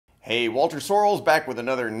Hey, Walter Sorrells back with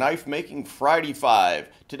another Knife Making Friday 5.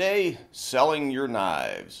 Today, selling your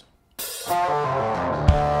knives. So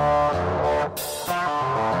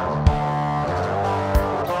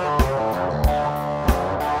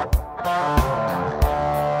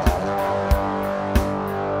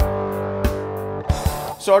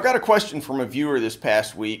I got a question from a viewer this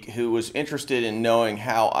past week who was interested in knowing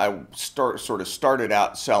how I sort of started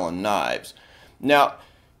out selling knives. Now,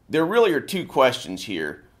 there really are two questions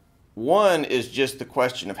here. One is just the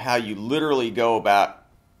question of how you literally go about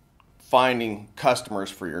finding customers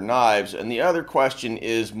for your knives, and the other question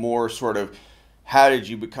is more sort of how did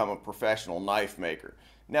you become a professional knife maker?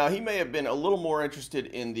 Now, he may have been a little more interested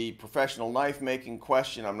in the professional knife making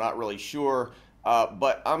question. I'm not really sure,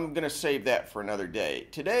 but I'm going to save that for another day.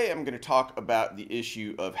 Today, I'm going to talk about the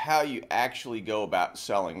issue of how you actually go about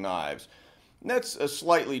selling knives. And that's a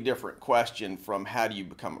slightly different question from how do you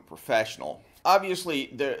become a professional. Obviously,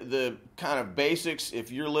 the kind of basics,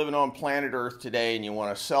 if you're living on planet Earth today and you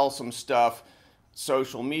want to sell some stuff,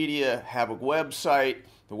 social media, have a website.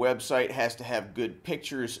 The website has to have good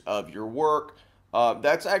pictures of your work.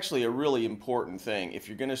 That's actually a really important thing. If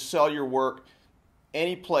you're going to sell your work,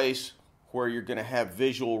 any place where you're going to have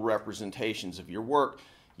visual representations of your work,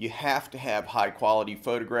 you have to have high quality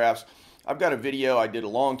photographs. I've got a video I did a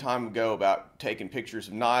long time ago about taking pictures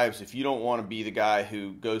of knives. If you don't want to be the guy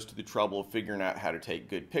who goes to the trouble of figuring out how to take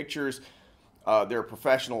good pictures, there are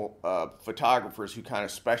professional photographers who kind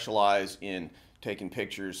of specialize in taking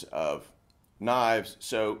pictures of knives,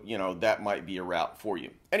 so you know that might be a route for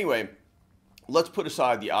you. Anyway, let's put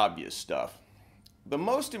aside the obvious stuff. The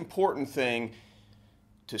most important thing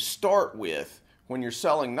to start with when you're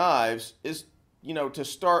selling knives is, to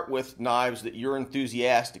start with knives that you're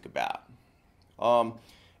enthusiastic about.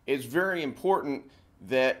 It's very important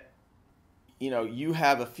that, you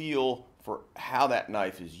have a feel for how that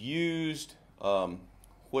knife is used,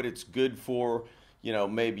 what it's good for.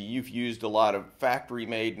 Maybe you've used a lot of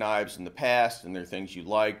factory-made knives in the past and there are things you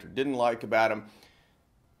liked or didn't like about them.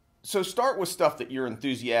 So start with stuff that you're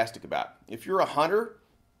enthusiastic about. If you're a hunter,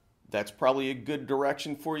 that's probably a good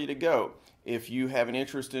direction for you to go. If you have an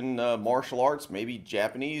interest in martial arts, maybe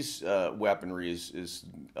Japanese weaponry is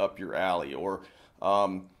up your alley, or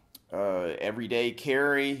everyday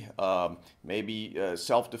carry, maybe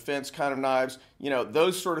self-defense kind of knives.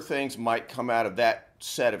 Those sort of things might come out of that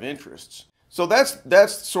set of interests. So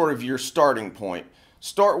that's sort of your starting point.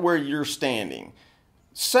 Start where you're standing.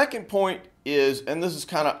 Second point is, and this is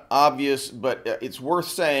kind of obvious, but it's worth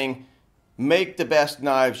saying, make the best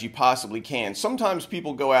knives you possibly can. Sometimes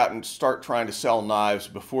people go out and start trying to sell knives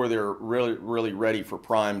before they're really ready for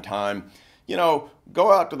prime time.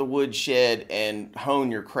 Go out to the woodshed and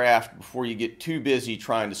hone your craft before you get too busy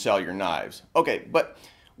trying to sell your knives. Okay, but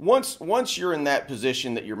once you're in that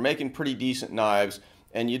position that you're making pretty decent knives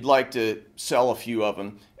and you'd like to sell a few of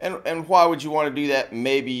them, and why would you want to do that?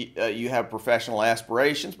 Maybe you have professional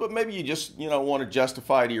aspirations, but maybe you just want to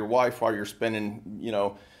justify to your wife why you're spending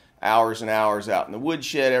hours and hours out in the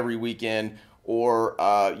woodshed every weekend, or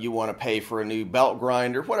you want to pay for a new belt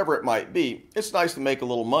grinder, whatever it might be. It's nice to make a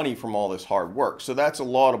little money from all this hard work. So that's a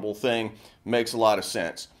laudable thing, makes a lot of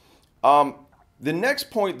sense. The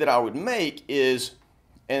next point that I would make is,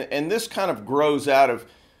 and this kind of grows out of,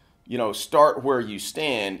 start where you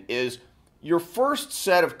stand, is your first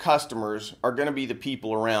set of customers are going to be the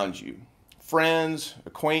people around you. Friends,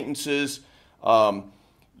 acquaintances,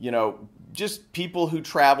 just people who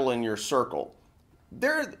travel in your circle.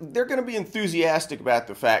 They're going to be enthusiastic about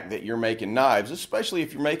the fact that you're making knives, especially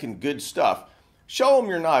if you're making good stuff. Show them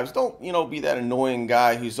your knives. Don't, be that annoying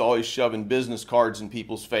guy who's always shoving business cards in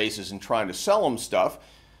people's faces and trying to sell them stuff.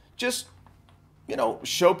 Just,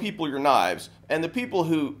 show people your knives. And the people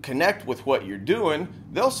who connect with what you're doing,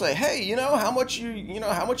 they'll say, hey, how much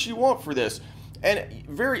you want for this? And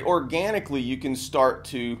very organically, you can start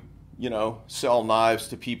to sell knives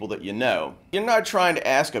to people that you know. You're not trying to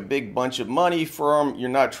ask a big bunch of money for them. You're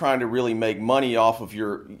not trying to really make money off of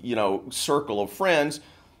your, circle of friends,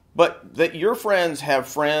 but that your friends have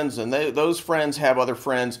friends and those friends have other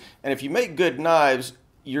friends. And if you make good knives,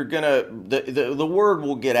 you're gonna, the word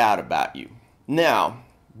will get out about you. Now,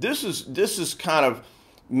 this is kind of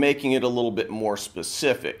making it a little bit more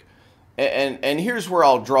specific. And here's where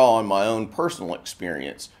I'll draw on my own personal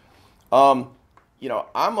experience.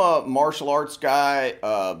 I'm a martial arts guy,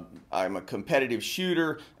 I'm a competitive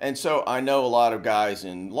shooter, and so I know a lot of guys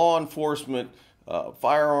in law enforcement,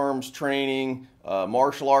 firearms training,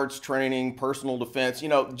 martial arts training, personal defense.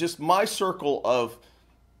 Just my circle of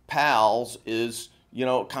pals is,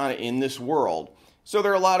 kind of in this world. So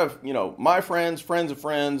there are a lot of, my friends, friends of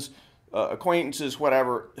friends, acquaintances,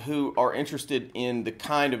 whatever, who are interested in the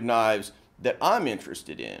kind of knives that I'm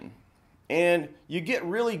interested in. And you get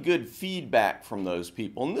really good feedback from those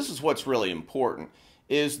people. And this is what's really important,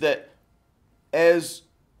 is that as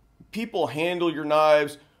people handle your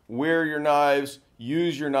knives, wear your knives,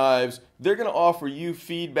 use your knives, they're going to offer you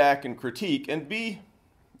feedback and critique and be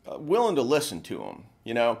willing to listen to them,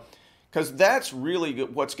 you know, because that's really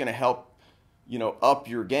what's going to help, you know, up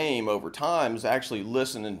your game over time, is actually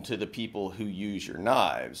listening to the people who use your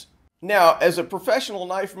knives. Now, as a professional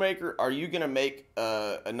knife maker, are you going to make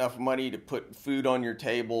enough money to put food on your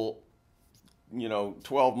table, you know,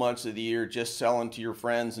 12 months of the year just selling to your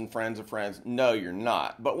friends and friends of friends? No, you're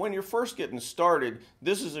not. But when you're first getting started,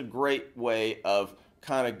 this is a great way of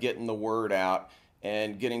kind of getting the word out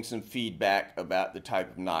and getting some feedback about the type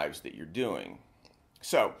of knives that you're doing.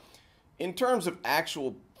 So, in terms of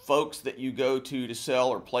actual folks that you go to sell,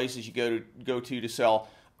 or places you go to sell,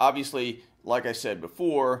 obviously, like I said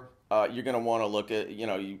before, you're going to want to look at, you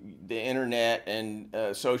know, the internet, and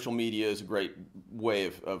social media is a great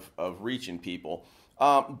way of reaching people.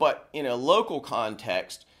 But in a local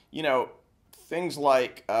context, you know, things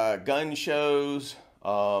like gun shows,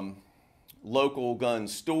 local gun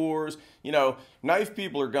stores, you know, knife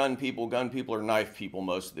people are gun people are knife people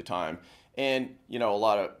most of the time. And, you know, a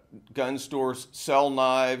lot of gun stores sell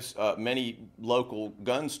knives. Many local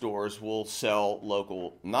gun stores will sell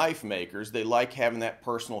local knife makers. They like having that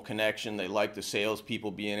personal connection. They like the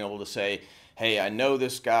salespeople being able to say, hey, I know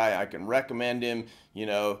this guy, I can recommend him, you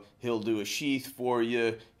know, he'll do a sheath for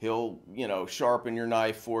you, he'll, you know, sharpen your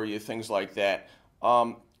knife for you, things like that.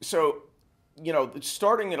 So, you know,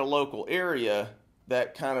 starting at a local area,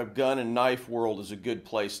 that kind of gun and knife world is a good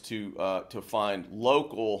place to find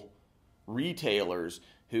local retailers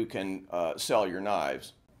who can sell your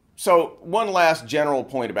knives. So one last general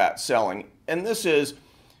point about selling, and this is,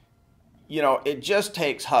 you know, it just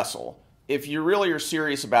takes hustle. If you really are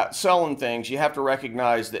serious about selling things, you have to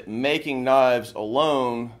recognize that making knives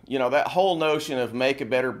alone, you know, that whole notion of make a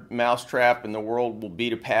better mousetrap and the world will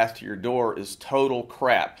beat a path to your door is total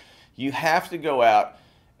crap. You have to go out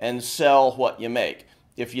and sell what you make.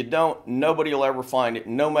 If you don't, nobody will ever find it,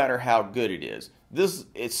 no matter how good it is. This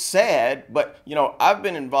is sad, but, you know, I've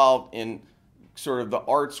been involved in sort of the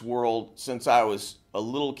arts world since I was a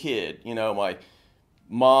little kid. You know, my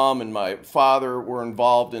mom and my father were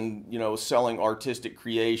involved in, you know, selling artistic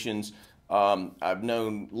creations. I've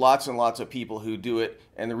known lots and lots of people who do it.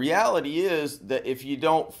 And the reality is that if you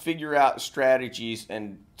don't figure out strategies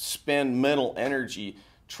and spend mental energy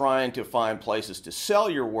trying to find places to sell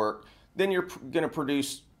your work, then you're going to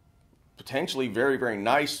produce potentially very, very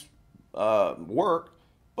nice work,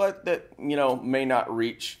 but that, you know, may not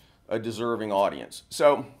reach a deserving audience.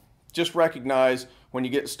 So just recognize when you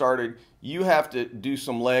get started, you have to do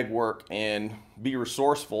some legwork and be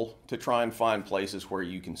resourceful to try and find places where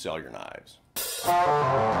you can sell your knives.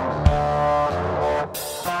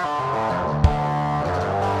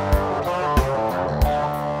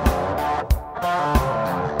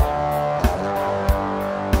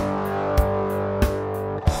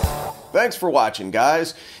 Thanks for watching,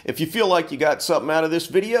 guys. If you feel like you got something out of this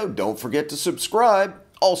video, don't forget to subscribe.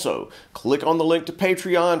 Also, click on the link to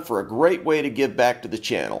Patreon for a great way to give back to the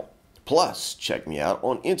channel. Plus, check me out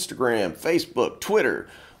on Instagram, Facebook, Twitter.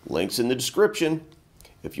 Links in the description.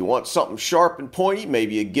 If you want something sharp and pointy,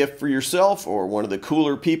 maybe a gift for yourself or one of the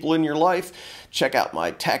cooler people in your life, check out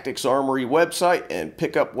my Tactics Armory website and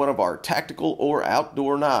pick up one of our tactical or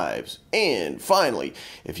outdoor knives. And finally,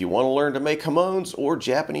 if you want to learn to make hamones or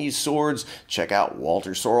Japanese swords, check out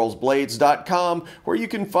WalterSorrellsBlades.com, where you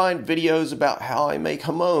can find videos about how I make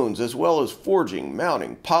hamones, as well as forging,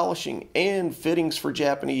 mounting, polishing, and fittings for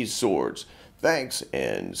Japanese swords. Thanks,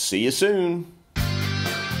 and see you soon.